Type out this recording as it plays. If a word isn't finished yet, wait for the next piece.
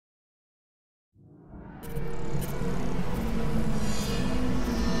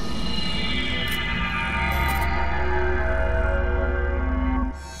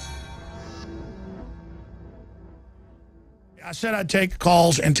said I'd take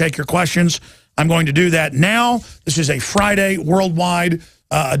calls and take your questions. I'm going to do that now. This is a Friday worldwide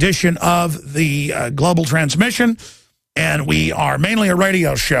edition of the Global Transmission, and we are mainly a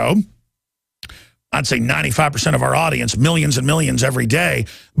radio show. I'd say 95% of our audience, millions and millions every day,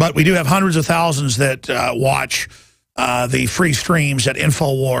 but we do have hundreds of thousands that watch the free streams at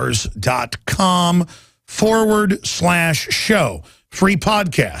Infowars.com/show. Free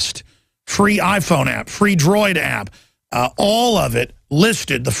podcast, free iPhone app, free Droid app, all of it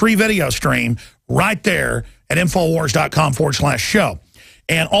listed, the free video stream right there at Infowars.com/show.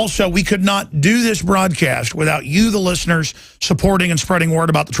 And also, we could not do this broadcast without you, the listeners, supporting and spreading word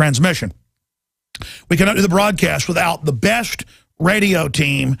about the transmission. We cannot do the broadcast without the best radio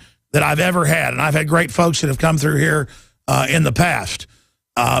team that I've ever had. And I've had great folks that have come through here in the past.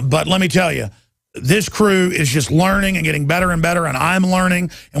 But let me tell you, this crew is just learning and getting better and better, and I'm learning,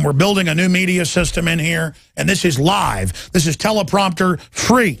 and we're building a new media system in here, and this is live. This is teleprompter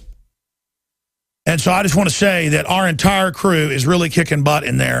free. And so I just want to say that our entire crew is really kicking butt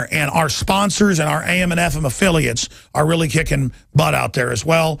in there, and our sponsors and our AM and FM affiliates are really kicking butt out there as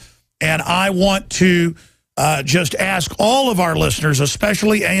well. And I want to just ask all of our listeners,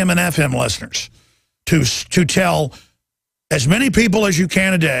 especially AM and FM listeners, to tell as many people as you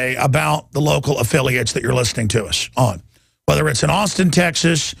can a day about the local affiliates that you're listening to us on. Whether it's in Austin,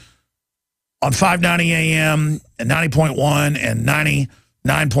 Texas, on 590 AM and 90.1 and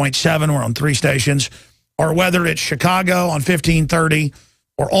 99.7, we're on 3 stations, or whether it's Chicago on 1530,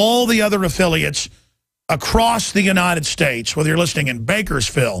 or all the other affiliates across the United States, whether you're listening in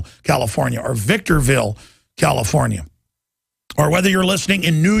Bakersfield, California, or Victorville, California, or whether you're listening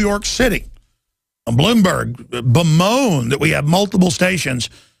in New York City. Bloomberg bemoan that we have multiple stations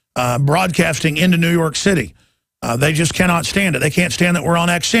broadcasting into New York City. They just cannot stand it. They can't stand that we're on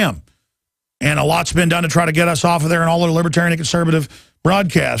XM. And a lot's been done to try to get us off of there and all the libertarian and conservative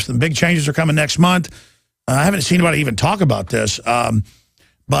broadcasts. And big changes are coming next month. I haven't seen anybody even talk about this.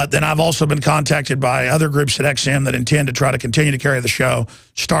 But then I've also been contacted by other groups at XM that intend to try to continue to carry the show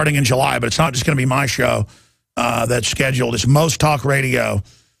starting in July. But it's not just going to be my show that's scheduled. It's Most Talk Radio.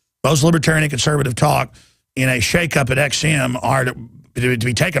 Most libertarian and conservative talk in a shakeup at XM are to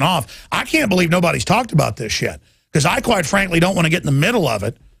be taken off. I can't believe nobody's talked about this yet, because I quite frankly don't want to get in the middle of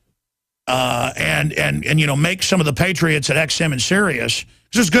it and you know, make some of the patriots at XM and Sirius,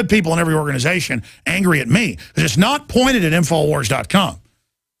 because there's good people in every organization, angry at me, because it's not pointed at Infowars.com.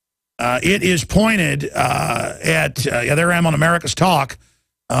 It is pointed at, there I am on America's Talk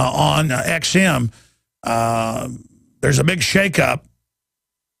on XM. There's a big shakeup.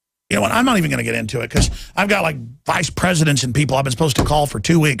 You know what, I'm not even going to get into it, because I've got like vice presidents and people I've been supposed to call for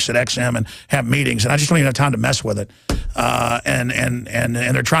 2 weeks at XM and have meetings, and I just don't even have time to mess with it. And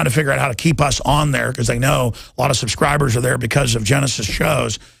they're trying to figure out how to keep us on there, because they know a lot of subscribers are there because of Genesis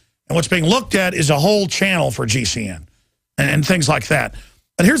shows. And what's being looked at is a whole channel for GCN and things like that.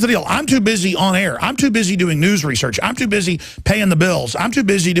 But here's the deal. I'm too busy on air. I'm too busy doing news research. I'm too busy paying the bills. I'm too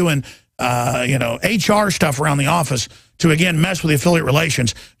busy doing you know, HR stuff around the office to, again, mess with the affiliate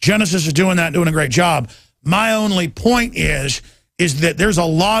relations. Genesis is doing that, doing a great job. My only point is that there's a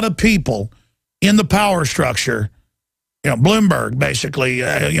lot of people in the power structure, you know, Bloomberg basically,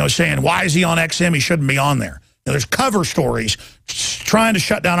 you know, saying, why is he on XM? He shouldn't be on there. You know, there's cover stories trying to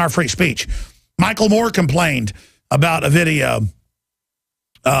shut down our free speech. Michael Moore complained about a video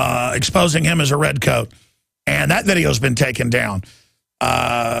exposing him as a redcoat, and that video's been taken down.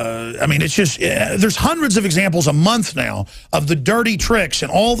 I mean, it's just, there's hundreds of examples a month now of the dirty tricks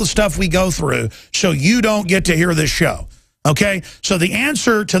and all the stuff we go through so you don't get to hear this show, okay? So the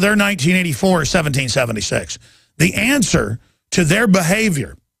answer to their 1984 is 1776. The answer to their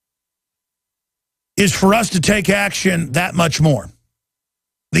behavior is for us to take action that much more.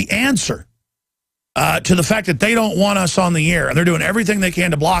 The answer to the fact that they don't want us on the air and they're doing everything they can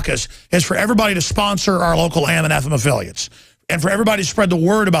to block us is for everybody to sponsor our local AM and FM affiliates, and for everybody to spread the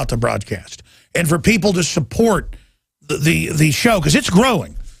word about the broadcast, and for people to support the show, because it's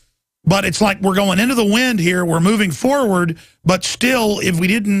growing. But it's like we're going into the wind here. We're moving forward, but still, if we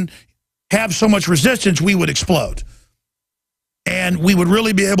didn't have so much resistance, we would explode. And we would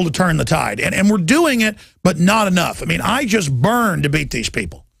really be able to turn the tide. And we're doing it, but not enough. I mean, I just burn to beat these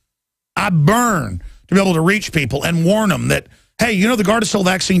people. I burn to be able to reach people and warn them that, hey, you know, the Gardasil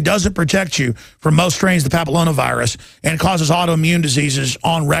vaccine doesn't protect you from most strains of the papillomavirus and causes autoimmune diseases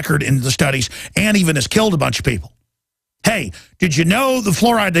on record in the studies, and even has killed a bunch of people. Hey, did you know the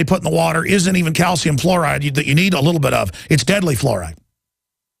fluoride they put in the water isn't even calcium fluoride that you need a little bit of? It's deadly fluoride.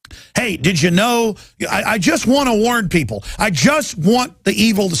 Hey, did you know, I just want to warn people. I just want the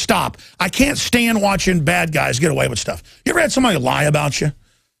evil to stop. I can't stand watching bad guys get away with stuff. You ever had somebody lie about you?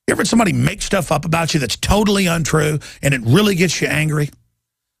 You ever had somebody make stuff up about you that's totally untrue and it really gets you angry?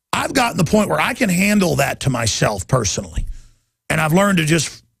 I've gotten to the point where I can handle that to myself personally. And I've learned to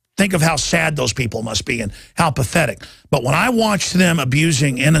just think of how sad those people must be and how pathetic. But when I watch them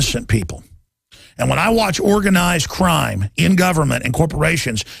abusing innocent people, and when I watch organized crime in government and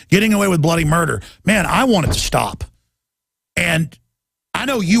corporations getting away with bloody murder, man, I want it to stop. And I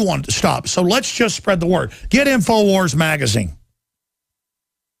know you want it to stop. So let's just spread the word. Get InfoWars magazine.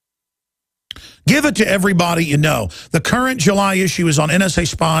 Give it to everybody you know. The current July issue is on NSA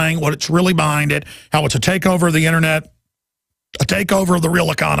spying, what it's really behind it, how it's a takeover of the internet, a takeover of the real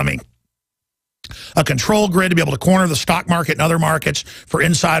economy, a control grid to be able to corner the stock market and other markets for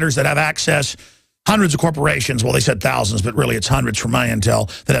insiders that have access. Hundreds of corporations, well, they said thousands, but really it's hundreds from my intel,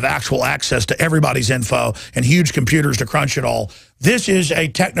 that have actual access to everybody's info and huge computers to crunch it all. This is a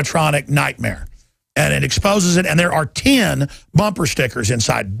technotronic nightmare, and it exposes it, and there are 10 bumper stickers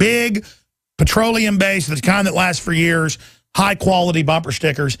inside. Big, petroleum-based, the kind that lasts for years, high-quality bumper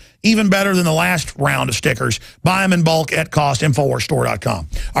stickers, even better than the last round of stickers. Buy them in bulk at cost, InfoWarsStore.com.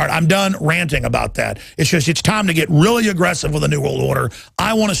 All right, I'm done ranting about that. It's just, it's time to get really aggressive with the New World Order.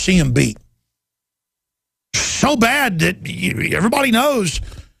 I want to see them beat. So bad that everybody knows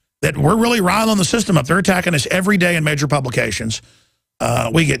that we're really riling the system up. They're attacking us every day in major publications.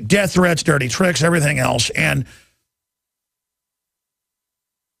 We get death threats, dirty tricks, everything else. And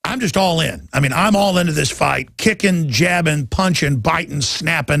I'm just all in. I mean, I'm all into this fight, kicking, jabbing, punching, biting,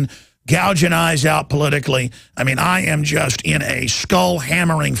 snapping, gouging eyes out politically. I mean, I am just in a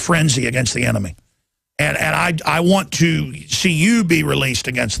skull-hammering frenzy against the enemy. And I want to see you be released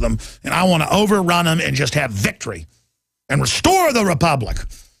against them, and I want to overrun them and just have victory and restore the republic.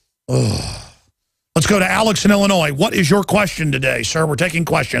 Ugh. Let's go to Alex in Illinois. What is your question today, sir? We're taking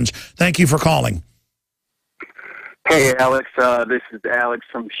questions. Thank you for calling. Hey, Alex. This is Alex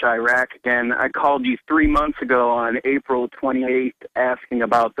from Chirac again. I called you 3 months ago on April 28th asking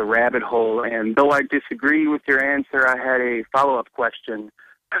about the rabbit hole, and though I disagree with your answer, I had a follow-up question.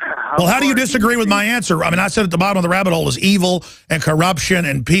 Well, how do you disagree with my answer? I mean, I said at the bottom of the rabbit hole is evil and corruption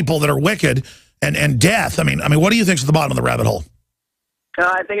and people that are wicked and death. I mean, what do you think is at the bottom of the rabbit hole?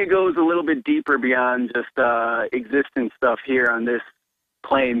 I think it goes a little bit deeper beyond just existing stuff here on this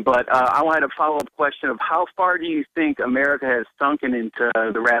plane. But I wanted a follow-up question of how far do you think America has sunken into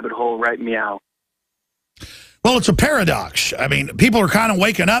the rabbit hole right meow? Well, it's a paradox. I mean, people are kind of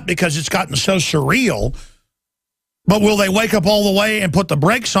waking up because it's gotten so surreal. But will they wake up all the way and put the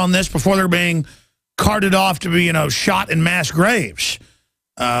brakes on this before they're being carted off to be, shot in mass graves?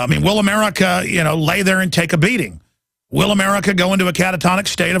 I mean, will America, lay there and take a beating? Will America go into a catatonic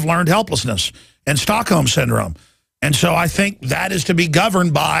state of learned helplessness and Stockholm Syndrome? And so I think that is to be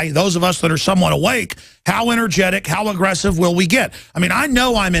governed by those of us that are somewhat awake. How energetic, how aggressive will we get? I mean, I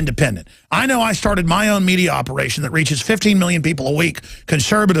know I'm independent. I know I started my own media operation that reaches 15 million people a week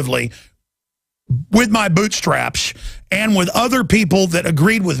conservatively with my bootstraps and with other people that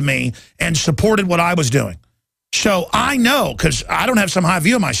agreed with me and supported what I was doing. So I know, because I don't have some high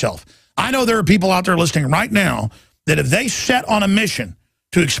view of myself, I know there are people out there listening right now that if they set on a mission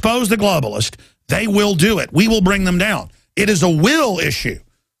to expose the globalist, they will do it. We will bring them down. It is a will issue.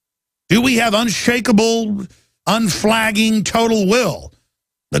 Do we have unshakable, unflagging, total will?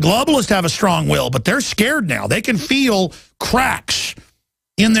 The globalists have a strong will, but they're scared now. They can feel cracks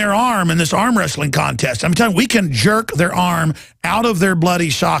in their arm in this arm wrestling contest. I'm telling you, we can jerk their arm out of their bloody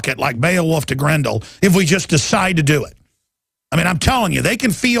socket like Beowulf to Grendel if we just decide to do it. I mean, I'm telling you, they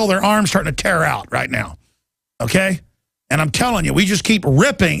can feel their arm starting to tear out right now, okay? And I'm telling you, we just keep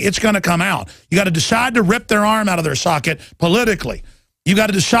ripping, it's going to come out. You got to decide to rip their arm out of their socket politically. You got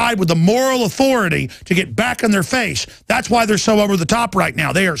to decide with the moral authority to get back in their face. That's why they're so over the top right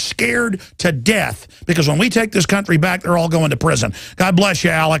now. They are scared to death because when we take this country back, they're all going to prison. God bless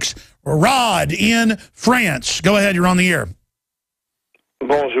you, Alex. Rod in France. Go ahead, you're on the air.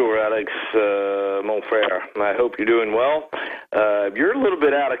 Bonjour, Alex, mon frère. I hope you're doing well. You're a little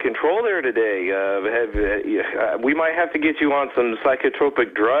bit out of control there today. We might have to get you on some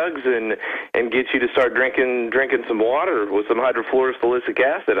psychotropic drugs and get you to start drinking some water with some hydrofluorosilicic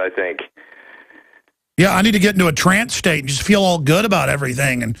acid, I think. Yeah, I need to get into a trance state and just feel all good about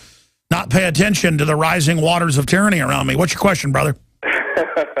everything and not pay attention to the rising waters of tyranny around me. What's your question, brother?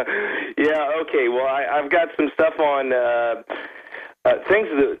 Yeah, okay. Well, I've got some stuff on things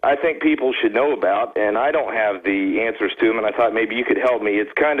that I think people should know about, and I don't have the answers to them, and I thought maybe you could help me.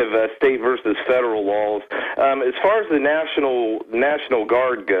 It's kind of state versus federal laws. As far as the National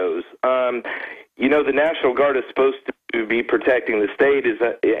Guard goes, you know, the National Guard is supposed to be protecting the state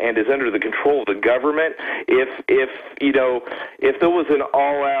and is under the control of the government. If you know, if there was an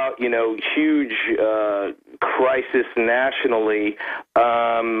all-out, you know, huge crisis nationally,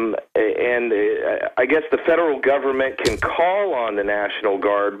 and I guess the federal government can call on the National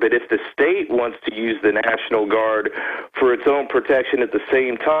Guard, but if the state wants to use the National Guard for its own protection at the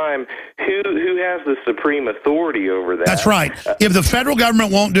same time, who has the supreme authority over that? That's right. If the federal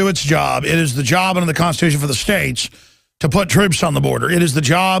government won't do its job, it is the job under the Constitution for the states to put troops on the border. It is the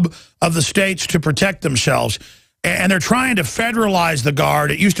job of the states to protect themselves. And they're trying to federalize the Guard.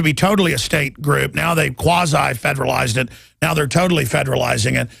 It used to be totally a state group. Now they quasi-federalized it. Now they're totally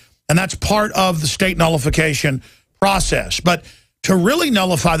federalizing it. And that's part of the state nullification process. But to really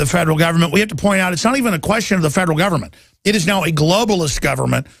nullify the federal government, we have to point out it's not even a question of the federal government. It is now a globalist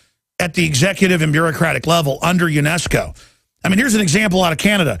government at the executive and bureaucratic level under UNESCO. I mean, here's an example out of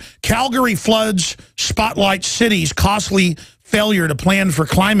Canada. Calgary floods spotlight cities' costly failure to plan for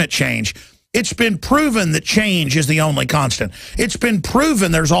climate change. It's been proven that change is the only constant. It's been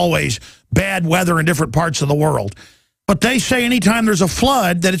proven there's always bad weather in different parts of the world. But they say anytime there's a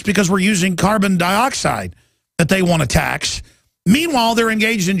flood that it's because we're using carbon dioxide that they want to tax. Meanwhile, they're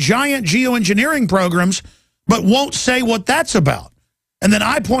engaged in giant geoengineering programs but won't say what that's about. And then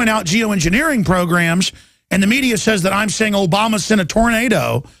I point out geoengineering programs, and the media says that I'm saying Obama sent a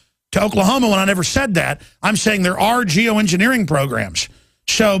tornado to Oklahoma when I never said that. I'm saying there are geoengineering programs.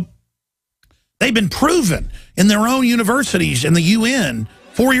 So they've been proven in their own universities in the UN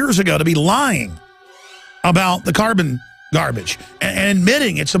 4 years ago to be lying about the carbon garbage and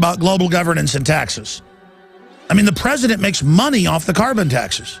admitting it's about global governance and taxes. I mean, the president makes money off the carbon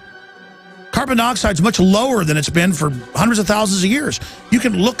taxes. Carbon dioxide is much lower than it's been for hundreds of thousands of years. You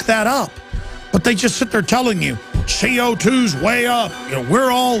can look that up. But they just sit there telling you, CO2's way up. You know,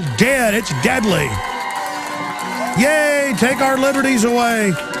 we're all dead. It's deadly. Yay, take our liberties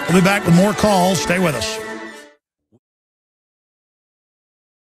away. We'll be back with more calls. Stay with us.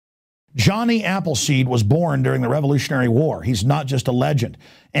 Johnny Appleseed was born during the Revolutionary War. He's not just a legend.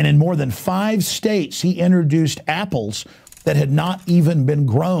 And in more than 5 states, he introduced apples that had not even been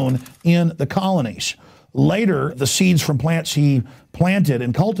grown in the colonies. Later, the seeds from plants he planted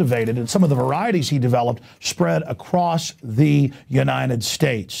and cultivated and some of the varieties he developed spread across the United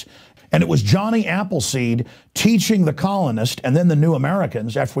States. And it was Johnny Appleseed teaching the colonists and then the new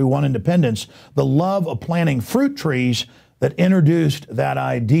Americans, after we won independence, the love of planting fruit trees that introduced that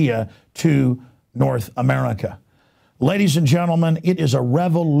idea to North America. Ladies and gentlemen, it is a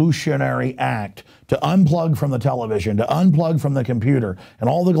revolutionary act to unplug from the television, to unplug from the computer and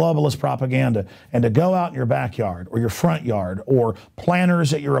all the globalist propaganda, and to go out in your backyard or your front yard or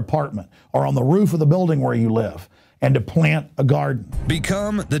planters at your apartment or on the roof of the building where you live, and to plant a garden.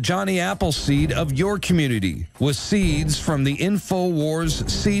 Become the Johnny Appleseed of your community with seeds from the InfoWars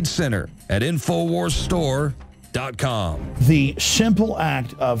Seed Center at InfoWarsStore.com. The simple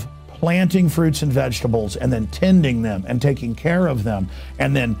act of planting fruits and vegetables and then tending them and taking care of them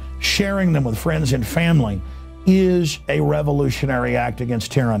and then sharing them with friends and family is a revolutionary act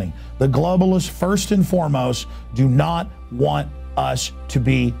against tyranny. The globalists, first and foremost, do not want us to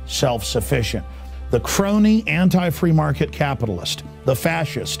be self-sufficient. The crony anti-free market capitalist, the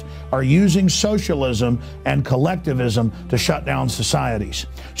fascist, are using socialism and collectivism to shut down societies.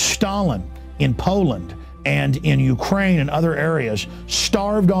 Stalin in Poland and in Ukraine and other areas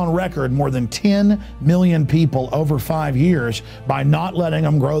starved on record more than 10 million people over 5 years by not letting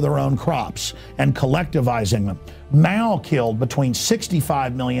them grow their own crops and collectivizing them. Mao killed between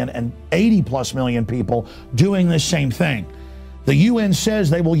 65 million and 80+ million people doing this same thing. The UN says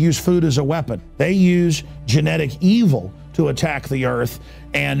they will use food as a weapon. They use genetic evil to attack the earth,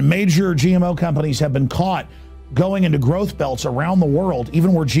 and major GMO companies have been caught going into growth belts around the world,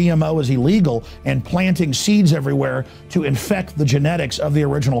 even where GMO is illegal, and planting seeds everywhere to infect the genetics of the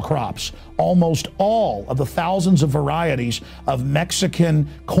original crops. Almost all of the thousands of varieties of Mexican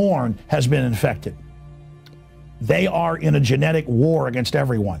corn has been infected. They are in a genetic war against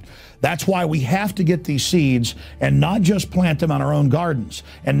everyone. That's why we have to get these seeds and not just plant them on our own gardens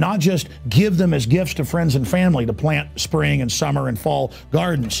and not just give them as gifts to friends and family to plant spring and summer and fall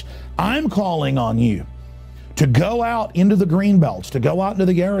gardens. I'm calling on you to go out into the green belts, to go out into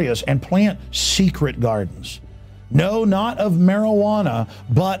the areas and plant secret gardens. No, not of marijuana,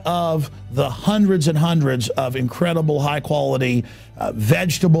 but of the hundreds and hundreds of incredible high-quality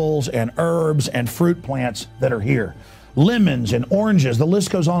vegetables and herbs and fruit plants that are here. lemons and oranges. The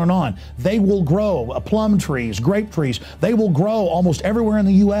list goes on and on. They will grow. Plum trees, grape trees, they will grow almost everywhere in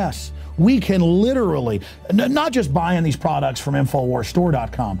the U.S. We can literally, not just buying these products from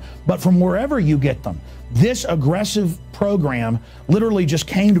InfoWarsStore.com, but from wherever you get them. This aggressive program literally just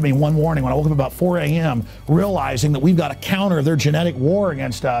came to me one morning when I woke up about 4 a.m. realizing that we've got to counter their genetic war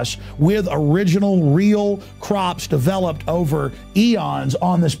against us with original, real crops developed over eons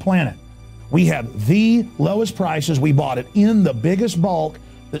on this planet. We have the lowest prices. We bought it in the biggest bulk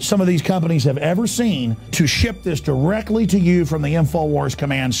that some of these companies have ever seen to ship this directly to you from the InfoWars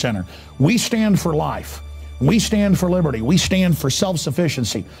Command Center. We stand for life. We stand for liberty. We stand for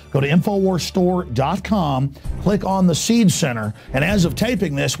self-sufficiency. Go to InfoWarsStore.com, click on the Seed Center, and as of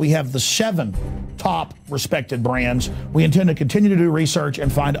taping this, we have the 7 top respected brands. We intend to continue to do research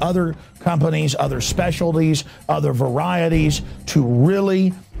and find other companies, other specialties, other varieties to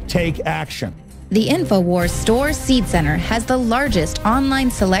really take action. The InfoWars Store Seed Center has the largest online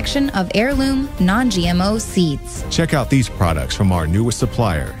selection of heirloom, non-GMO seeds. Check out these products from our newest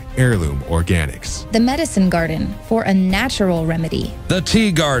supplier, Heirloom Organics. The Medicine Garden for a natural remedy. The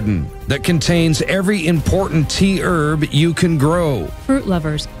Tea Garden that contains every important tea herb you can grow. Fruit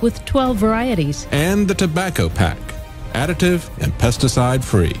Lovers with 12 varieties. And the Tobacco Pack, additive and pesticide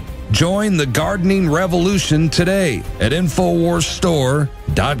free. Join the gardening revolution today at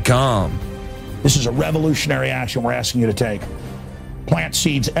InfoWarsStore.com. This is a revolutionary action we're asking you to take. Plant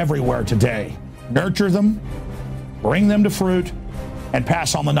seeds everywhere today. Nurture them, bring them to fruit, and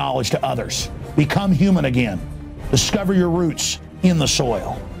pass on the knowledge to others. Become human again. Discover your roots in the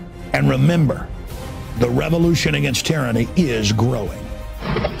soil. And remember, the revolution against tyranny is growing.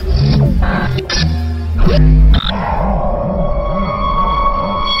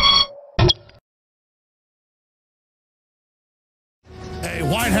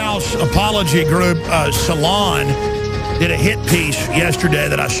 White House apology group Salon did a hit piece yesterday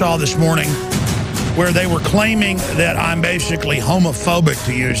that I saw this morning where they were claiming that I'm basically homophobic,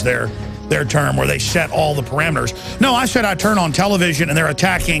 to use their term, where they set all the parameters. No, I said I turn on television and they're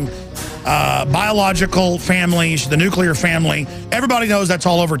attacking biological families, the nuclear family. Everybody knows that's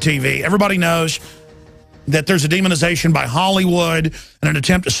all over TV. Everybody knows that there's a demonization by Hollywood and an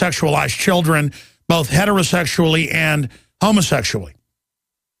attempt to sexualize children, both heterosexually and homosexually.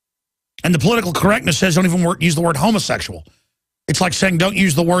 And the political correctness says don't even use the word homosexual. It's like saying don't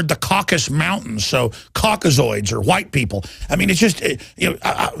use the word the Caucasus Mountains, so Caucasoids or white people. I mean, it's just, you know,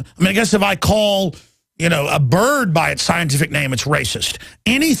 I guess if I call, you know, a bird by its scientific name, it's racist.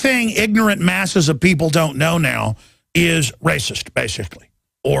 Anything ignorant masses of people don't know now is racist, basically,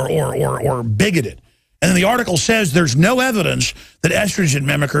 or bigoted. And then the article says there's no evidence that estrogen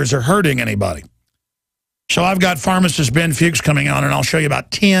mimickers are hurting anybody. So I've got pharmacist Ben Fuchs coming on, and I'll show you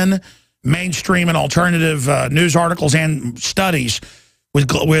about 10 mainstream and alternative news articles and studies with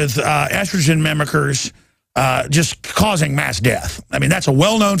estrogen mimickers just causing mass death. I mean, that's a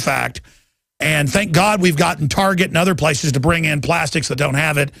well-known fact. And thank God we've gotten Target and other places to bring in plastics that don't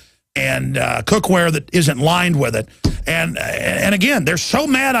have it and cookware that isn't lined with it. And again, they're so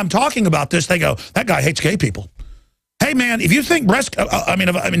mad I'm talking about this. They go, that guy hates gay people. Hey, man, if you think next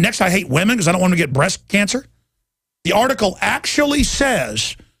I hate women because I don't want to get breast cancer. The article actually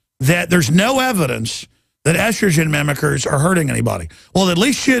says that there's no evidence that estrogen mimickers are hurting anybody. Well, at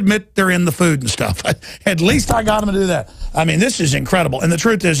least you admit they're in the food and stuff. At least I got them to do that. I mean, this is incredible. And the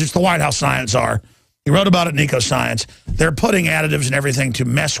truth is, it's the White House science czar. He wrote about it in Ecoscience. They're putting additives and everything to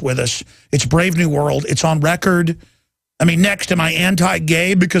mess with us. It's Brave New World. It's on record. I mean, next, am I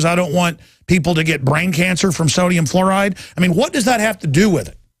anti-gay because I don't want people to get brain cancer from sodium fluoride? I mean, what does that have to do with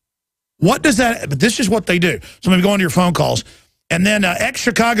it? What does that, but this is what they do. So I'm going to go into your phone calls. And then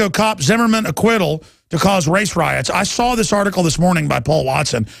ex-Chicago cop Zimmerman acquittal to cause race riots. I saw this article this morning by Paul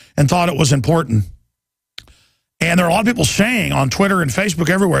Watson and thought it was important. And there are a lot of people saying on Twitter and Facebook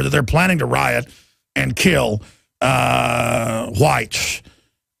everywhere that they're planning to riot and kill whites.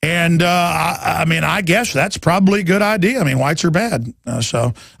 And, I mean, I guess that's probably a good idea. I mean, whites are bad.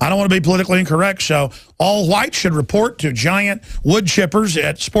 So I don't want to be politically incorrect. So all whites should report to giant wood chippers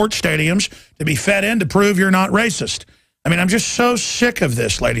at sports stadiums to be fed in to prove you're not racist. I mean, I'm just so sick of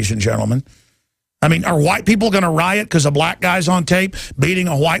this, ladies and gentlemen. I mean, are white people going to riot because a black guy's on tape beating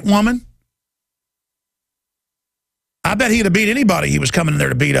a white woman? I bet he'd have beat anybody he was coming in there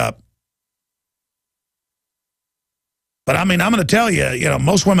to beat up. But, I mean, I'm going to tell you, you know,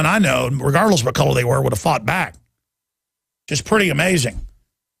 most women I know, regardless of what color they were, would have fought back. Just pretty amazing.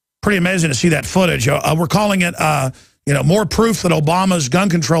 Pretty amazing to see that footage. We're calling it, you know, more proof that Obama's gun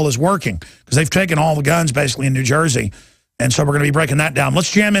control is working because they've taken all the guns basically in New Jersey And so we're going to be breaking that down.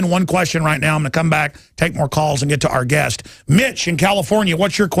 Let's jam in one question right now. I'm going to come back, take more calls, and get to our guest. Mitch in California,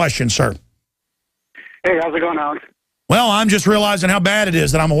 what's your question, sir? Hey, how's it going, Alex? Well, I'm just realizing how bad it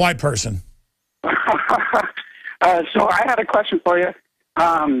is that I'm a white person. So I had a question for you.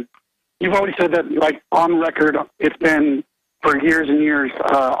 You've always said that, like, on record, it's been for years and years,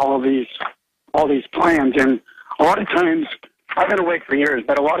 all these plans. And a lot of times, I've been awake for years,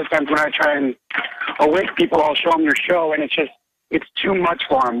 but a lot of times when I try and awake people, I'll show them your show, and it's too much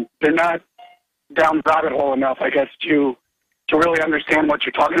for them. They're not down the rabbit hole enough, I guess, to really understand what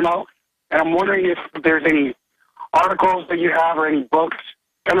you're talking about. And I'm wondering if there's any articles that you have or any books,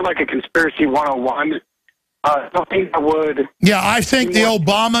 kind of like a conspiracy 101, something that would... Yeah, I think the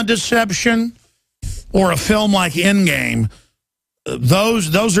Obama deception or a film like Endgame,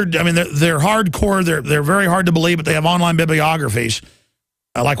 those are, I mean, they're hardcore, they're very hard to believe, but they have online bibliographies,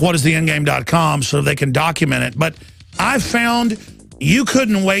 like whatistheendgame.com, so they can document it. But I found you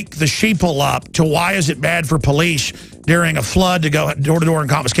couldn't wake the sheeple up to why is it bad for police during a flood to go door to door and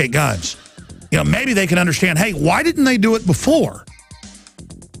confiscate guns. You know, maybe they can understand, hey, why didn't they do it before?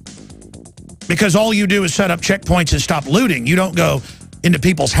 Because all you do is set up checkpoints and stop looting. You don't go into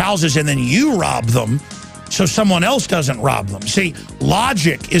people's houses and then you rob them so someone else doesn't rob them. See,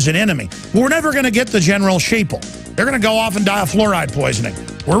 logic is an enemy. We're never going to get the general sheeple. They're going to go off and die of fluoride poisoning.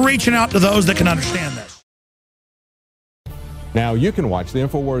 We're reaching out to those that can understand this. Now you can watch the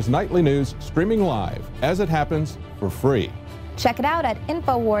InfoWars Nightly News streaming live as it happens for free. Check it out at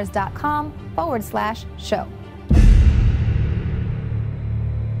Infowars.com/show.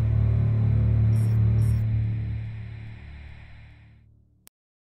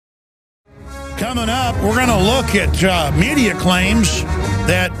 Coming up, we're going to look at media claims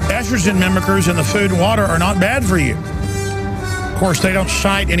that estrogen mimickers in the food and water are not bad for you. Of course, they don't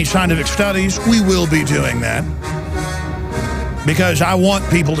cite any scientific studies. We will be doing that because I want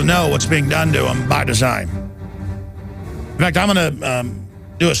people to know what's being done to them by design. In fact, I'm going to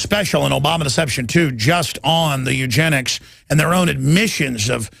do a special in Obama Deception 2 just on the eugenics and their own admissions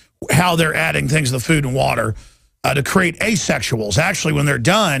of how they're adding things to the food and water to create asexuals. Actually, when they're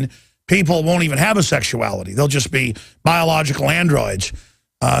done, people won't even have a sexuality. They'll just be biological androids.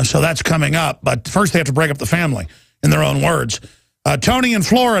 So that's coming up. But first, they have to break up the family, in their own words. Tony in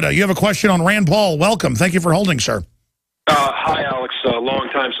Florida, you have a question on Rand Paul. Welcome. Thank you for holding, sir. Hi, Alex.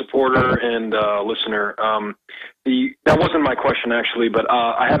 Longtime supporter and listener. That wasn't my question, actually, but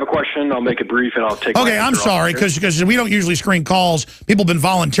I have a question. I'll make it brief, and I'll take Okay, I'm sorry, because we don't usually screen calls. People have been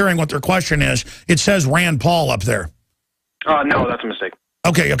volunteering what their question is. It says Rand Paul up there. No, that's a mistake.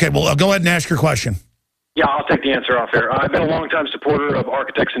 Okay, well, go ahead and ask your question. Yeah, I'll take the answer off there. I've been a longtime supporter of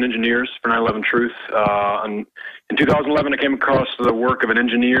architects and engineers for 9/11 Truth. In 2011, I came across the work of an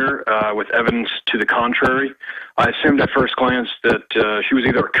engineer with evidence to the contrary. I assumed at first glance that she was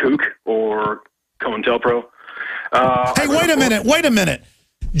either a kook or COINTELPRO. Hey, wait a minute.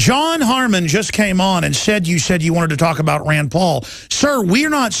 John Harmon just came on and said you wanted to talk about Rand Paul. Sir, we're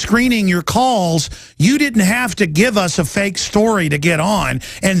not screening your calls. You didn't have to give us a fake story to get on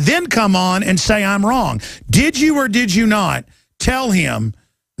and then come on and say I'm wrong. Did you or did you not tell him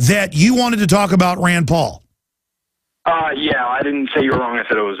that you wanted to talk about Rand Paul? Yeah, I didn't say you were wrong. I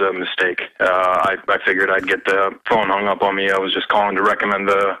said it was a mistake. I figured I'd get the phone hung up on me. I was just calling to recommend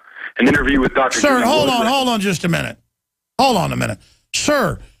an interview with Dr. Sir, hold on just a minute. Hold on a minute.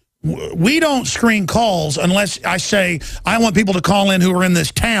 Sir, we don't screen calls unless I say, I want people to call in who are in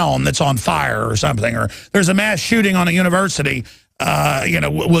this town that's on fire or something, or there's a mass shooting on a university,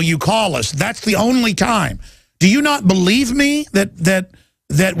 will you call us? That's the only time. Do you not believe me that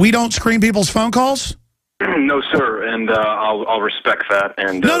we don't screen people's phone calls? No, sir, and I'll respect that.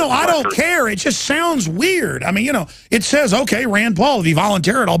 And No, I don't care. It just sounds weird. I mean, it says, okay, Rand Paul, if you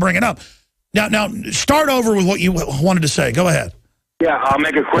volunteer it, I'll bring it up. Now, start over with what you wanted to say. Go ahead. Yeah, I'll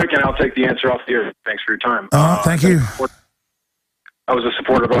make it quick, and I'll take the answer off the air. Thanks for your time. Thank you. I was a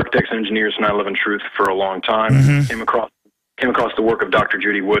supporter of architects and engineers and 9/11 Truth for a long time. Mm-hmm. Came across the work of Dr.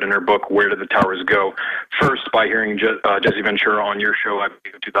 Judy Wood in her book, Where Did the Towers Go? First, by hearing Jesse Ventura on your show, I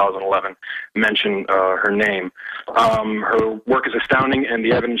believe in 2011, mention her name. Her work is astounding, and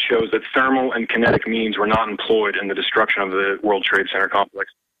the evidence shows that thermal and kinetic means were not employed in the destruction of the World Trade Center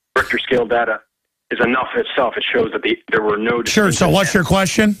complex. Richter scale data is enough itself. It shows that there were no... Sure, so what's your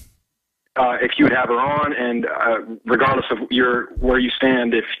question? If you would have her on, and regardless of where you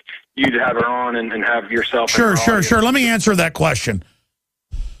stand, if you'd have her on and have yourself... Sure. Let me answer that question.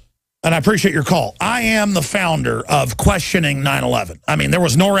 And I appreciate your call. I am the founder of questioning 9/11. I mean, there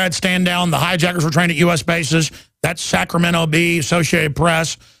was NORAD stand down. The hijackers were trained at U.S. bases. That's Sacramento Bee, Associated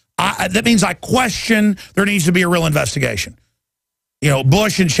Press. that means I question there needs to be a real investigation. You know,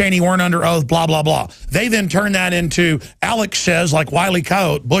 Bush and Cheney weren't under oath, blah, blah, blah. They then turn that into, Alex says, like Wile E.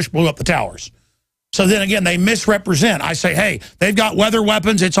 Coyote, Bush blew up the towers. So then again, they misrepresent. I say, hey, they've got weather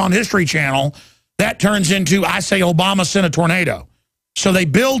weapons. It's on History Channel. That turns into, I say, Obama sent a tornado. So they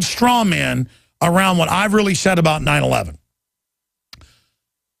build straw men around what I've really said about 9/11.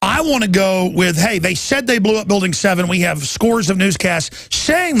 I want to go with, hey, they said they blew up Building 7. We have scores of newscasts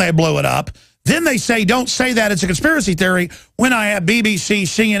saying they blew it up. Then they say, don't say that, it's a conspiracy theory, when I have BBC,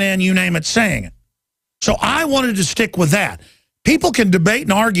 CNN, you name it, saying it. So I wanted to stick with that. People can debate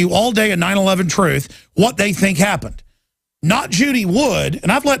and argue all day in 9/11 Truth what they think happened. Not Judy Wood,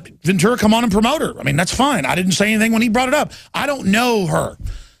 and I've let Ventura come on and promote her. I mean, that's fine. I didn't say anything when he brought it up. I don't know her.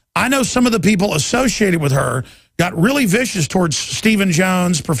 I know some of the people associated with her got really vicious towards Stephen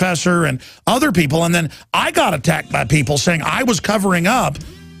Jones, Professor, and other people, and then I got attacked by people saying I was covering up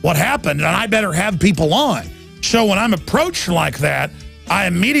what happened, and I better have people on. So when I'm approached like that, I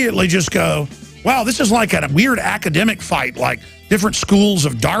immediately just go, wow, this is like a weird academic fight, like different schools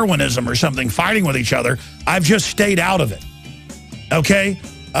of Darwinism or something fighting with each other. I've just stayed out of it, okay?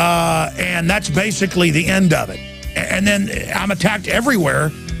 And that's basically the end of it. And then I'm attacked everywhere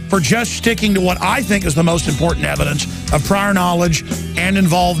for just sticking to what I think is the most important evidence of prior knowledge and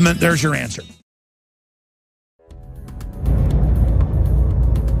involvement. There's your answer.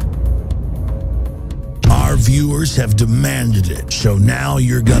 Our viewers have demanded it, so now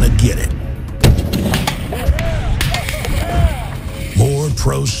you're gonna get it. More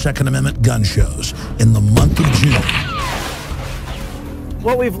pro-Second Amendment gun shows in the month of June.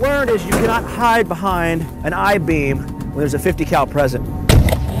 What we've learned is you cannot hide behind an I-beam when there's a 50 cal present.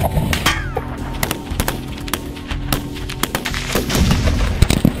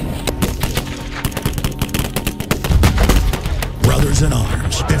 Brothers in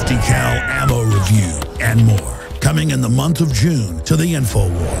Arms, 50 cal ammo review, and more. Coming in the month of June to the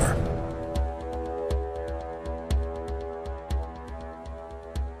InfoWar.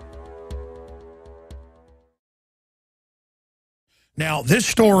 Now, this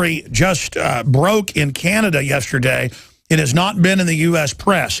story just broke in Canada yesterday. It has not been in the U.S.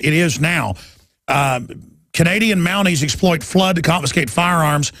 press. It is now. Canadian Mounties exploit flood to confiscate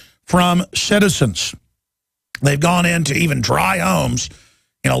firearms from citizens. They've gone into even dry homes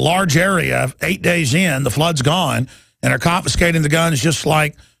in a large area. 8 days in, the flood's gone, and are confiscating the guns just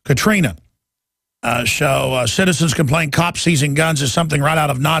like Katrina. So citizens complain cops seizing guns is something right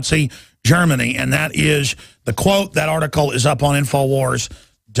out of Nazi Germany, and that is the quote. That article is up on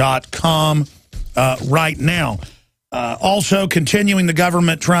Infowars.com right now. Also, continuing the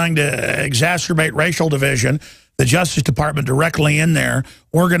government trying to exacerbate racial division, the Justice Department directly in there,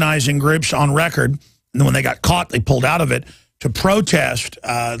 organizing groups on record, and when they got caught, they pulled out of it, to protest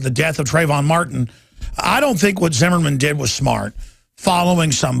the death of Treyvon Martin. I don't think what Zimmerman did was smart,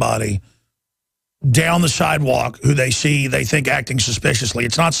 following somebody down the sidewalk who they think acting suspiciously.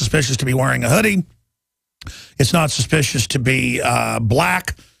 It's not suspicious to be wearing a hoodie. It's not suspicious to be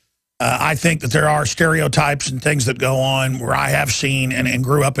black. I think that there are stereotypes and things that go on where I have seen and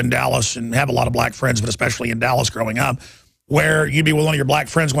grew up in Dallas and have a lot of black friends, but especially in Dallas growing up, where you'd be with one of your black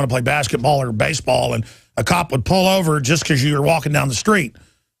friends going to play basketball or baseball, and a cop would pull over just because you were walking down the street,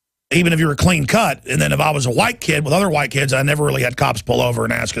 even if you were clean cut. And then if I was a white kid with other white kids, I never really had cops pull over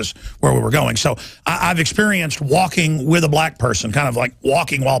and ask us where we were going. So I've experienced walking with a black person, kind of like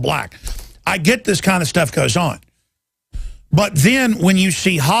walking while black. I get this kind of stuff goes on. But then when you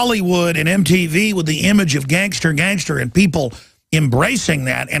see Hollywood and MTV with the image of gangster, and people embracing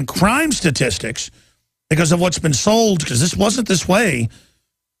that, and crime statistics, because of what's been sold, because this wasn't this way,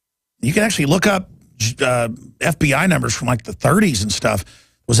 you can actually look up FBI numbers from like the 30s and stuff,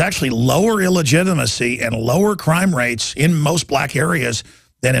 was actually lower illegitimacy and lower crime rates in most black areas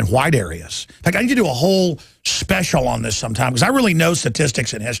than in white areas. Like, I need to do a whole special on this sometime, because I really know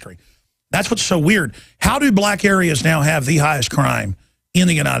statistics and history. That's what's so weird. How do black areas now have the highest crime in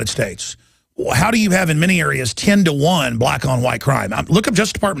the United States? How do you have in many areas 10-to-1 black on white crime? Look up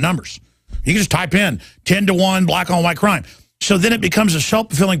Justice Department numbers. You can just type in 10-to-1 black on white crime. So then it becomes a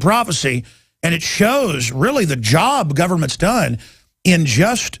self-fulfilling prophecy, and it shows really the job government's done in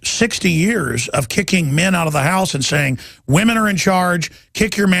just 60 years of kicking men out of the house and saying, women are in charge,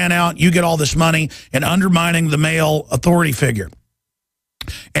 kick your man out, you get all this money, and undermining the male authority figure.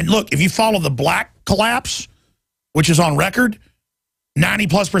 And look, if you follow the black collapse, which is on record,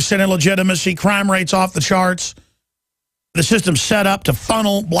 90+% illegitimacy, crime rates off the charts, the system's set up to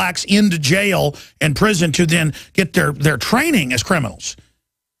funnel blacks into jail and prison to then get their training as criminals.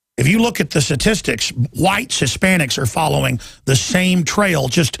 If you look at the statistics, whites, Hispanics are following the same trail,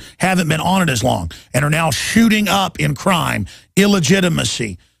 just haven't been on it as long, and are now shooting up in crime,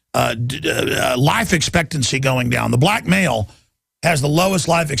 illegitimacy, life expectancy going down. The black male has the lowest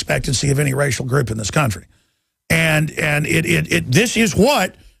life expectancy of any racial group in this country. And this is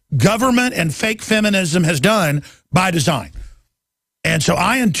what government and fake feminism has done by design. And so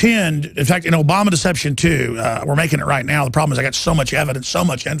I intend, in fact, in Obama Deception 2, we're making it right now. The problem is I got so much evidence, so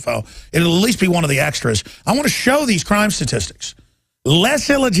much info. It'll at least be one of the extras. I want to show these crime statistics. Less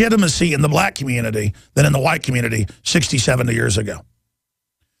illegitimacy in the black community than in the white community 60, 70 years ago.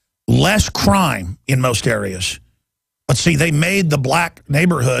 Less crime in most areas. But see, they made the black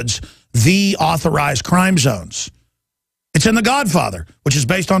neighborhoods the authorized crime zones. It's in The Godfather, which is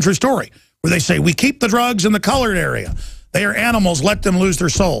based on true story, where they say, we keep the drugs in the colored area. They are animals, let them lose their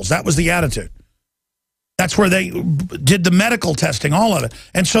souls. That was the attitude. That's where they did the medical testing, all of it.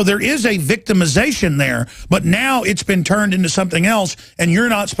 And so there is a victimization there, but now it's been turned into something else, and you're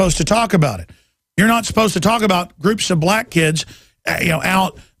not supposed to talk about it. You're not supposed to talk about groups of black kids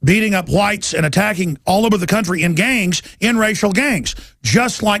out beating up whites and attacking all over the country in gangs, in racial gangs,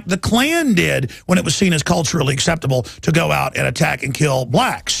 just like the Klan did when it was seen as culturally acceptable to go out and attack and kill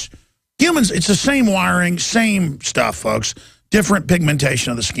blacks. Humans, it's the same wiring, same stuff, folks. Different pigmentation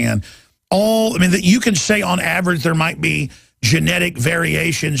of the skin. You can say on average there might be genetic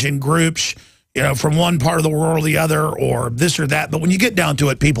variations in groups, from one part of the world or the other, or this or that. But when you get down to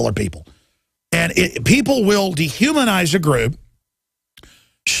it, people are people. And people will dehumanize a group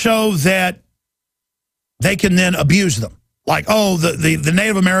so that they can then abuse them. Like, oh, the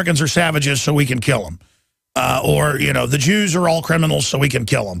Native Americans are savages, so we can kill them. Or, the Jews are all criminals, so we can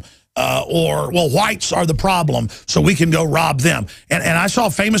kill them. Well, whites are the problem, so we can go rob them. And I saw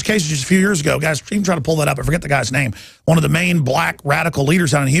famous cases just a few years ago. Guys, even try to pull that up. I forget the guy's name. One of the main black radical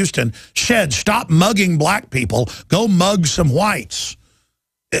leaders out in Houston said, stop mugging black people. Go mug some whites.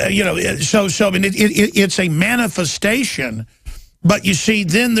 It's a manifestation. But you see,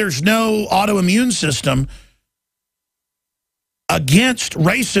 then there's no autoimmune system against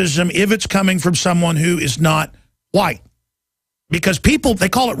racism if it's coming from someone who is not white. Because people, they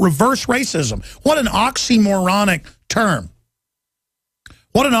call it reverse racism. What an oxymoronic term.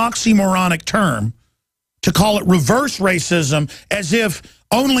 What an oxymoronic term to call it reverse racism, as if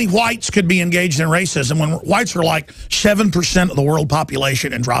only whites could be engaged in racism when whites are like 7% of the world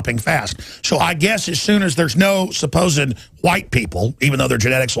population and dropping fast. So I guess as soon as there's no supposed white people, even though their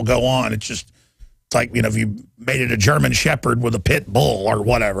genetics will go on, it's like, if you made it a German Shepherd with a pit bull or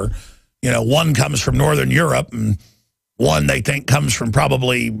whatever, one comes from Northern Europe and one they think comes from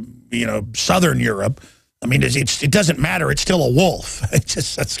probably, Southern Europe. I mean, it doesn't matter. It's still a wolf.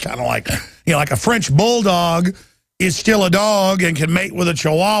 That's kind of like, like a French bulldog is still a dog and can mate with a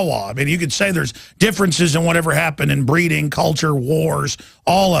chihuahua. I mean, you could say there's differences in whatever happened in breeding, culture, wars,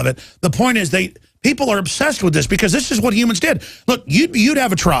 all of it. The point is people are obsessed with this because this is what humans did. Look, you'd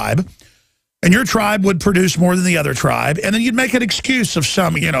have a tribe, and your tribe would produce more than the other tribe, and then you'd make an excuse of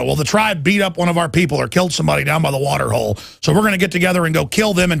some, well, the tribe beat up one of our people or killed somebody down by the water hole, so we're going to get together and go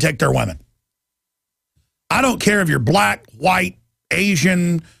kill them and take their women. I don't care if you're black, white,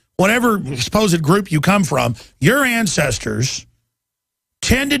 Asian, whatever supposed group you come from, your ancestors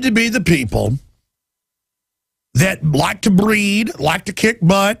tended to be the people that like to breed, like to kick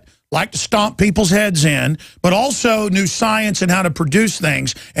butt, like to stomp people's heads in, but also knew science and how to produce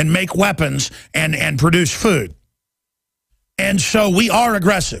things and make weapons and produce food. And so we are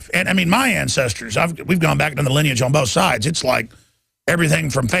aggressive. And I mean, my ancestors, we've gone back into the lineage on both sides. It's like everything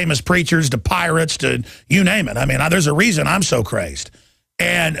from famous preachers to pirates to you name it. I mean, there's a reason I'm so crazed.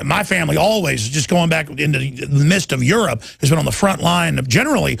 And my family always, just going back into the midst of Europe, has been on the front line of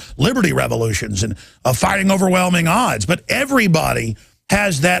generally liberty revolutions and fighting overwhelming odds. But everybody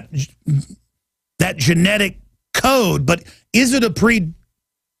has that genetic code. But is it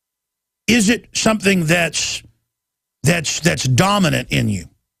something that's dominant in you?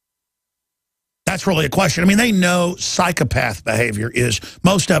 That's really a question. I mean, they know psychopath behavior is,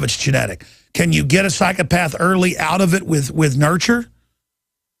 most of it's genetic. Can you get a psychopath early out of it with nurture?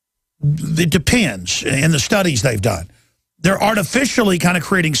 It depends in the studies they've done. They're artificially kind of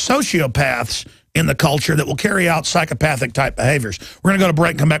creating sociopaths in the culture that will carry out psychopathic type behaviors. We're going to go to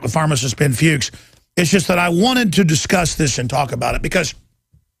break and come back with pharmacist Ben Fuchs. It's just that I wanted to discuss this and talk about it because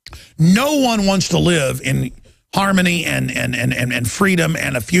no one wants to live in harmony and freedom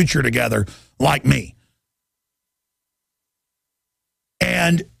and a future together like me.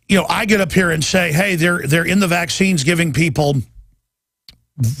 And, I get up here and say, hey, they're in the vaccines giving people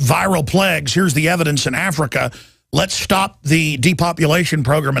viral plagues. Here's the evidence in Africa Let's stop the depopulation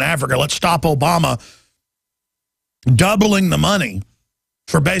program in Africa. Let's stop Obama doubling the money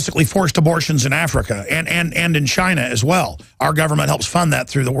for basically forced abortions in Africa and in China as well. Our government helps fund that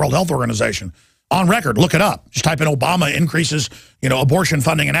through the World Health Organization. On record, look it up. Just type in Obama increases, abortion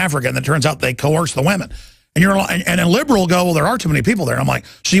funding in Africa, and it turns out they coerce the women. And a liberal go, well, there are too many people there. And I'm like,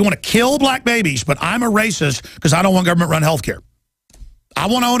 so you want to kill black babies, but I'm a racist because I don't want government-run health care. I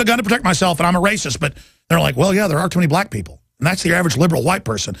want to own a gun to protect myself, and I'm a racist. But they're like, well, yeah, there are too many black people. And that's the average liberal white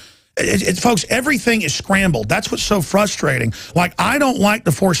person. Folks, everything is scrambled. That's what's so frustrating. Like, I don't like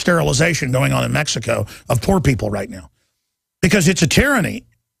the forced sterilization going on in Mexico of poor people right now because it's a tyranny.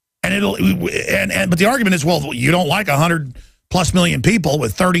 And but the argument is, well, you don't like 100+ million people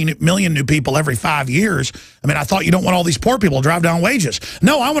with 30 million new people every 5 years. I mean, I thought you don't want all these poor people to drive down wages.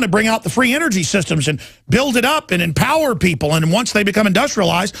 No, I want to bring out the free energy systems and build it up and empower people. And once they become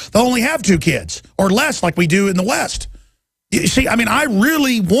industrialized, they'll only have 2 kids or less like we do in the West. You see, I mean, I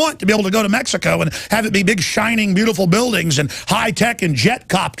really want to be able to go to Mexico and have it be big, shining, beautiful buildings and high-tech and jet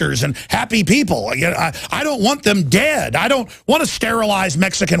copters and happy people. I don't want them dead. I don't want to sterilize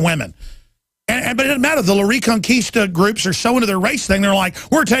Mexican women. But it doesn't matter. The La Reconquista groups are so into their race thing. They're like,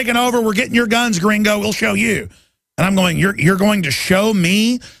 we're taking over. We're getting your guns, gringo. We'll show you. And I'm going, you're going to show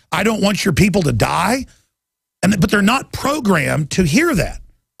me? I don't want your people to die? But they're not programmed to hear that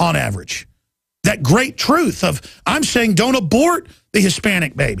on average. That great truth of, I'm saying don't abort the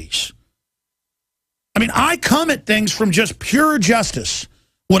Hispanic babies. I mean, I come at things from just pure justice.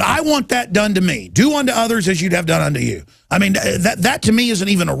 Would I want that done to me? Do unto others as you'd have done unto you. I mean, that to me isn't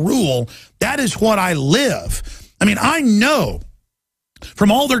even a rule. That is what I live. I mean, I know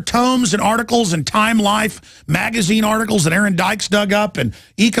from all their tomes and articles and Time Life magazine articles that Aaron Dykes dug up and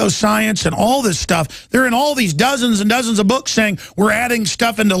Ecoscience and all this stuff, they're in all these dozens and dozens of books saying we're adding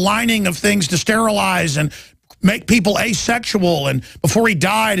stuff into lining of things to sterilize and make people asexual. And before he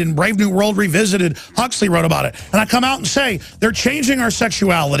died in Brave New World Revisited, Huxley wrote about it. And I come out and say, they're changing our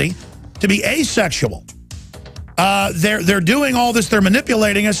sexuality to be asexual. They're doing all this, they're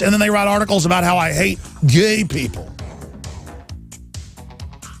manipulating us, and then they write articles about how I hate gay people.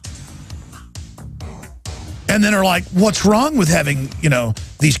 And then are like, what's wrong with having,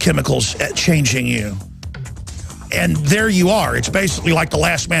 these chemicals changing you? And there you are. It's basically like the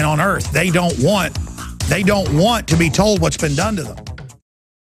last man on earth. They don't want to be told what's been done to them.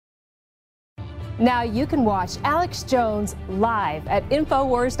 Now you can watch Alex Jones live at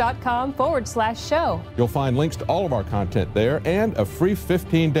Infowars.com/show. You'll find links to all of our content there and a free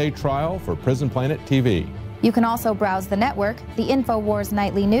 15-day trial for Prison Planet TV. You can also browse the network, the InfoWars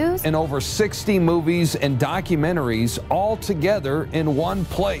Nightly News, and over 60 movies and documentaries all together in one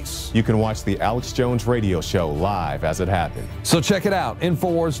place. You can watch the Alex Jones radio show live as it happens. So check it out,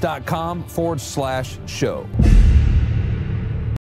 Infowars.com/show.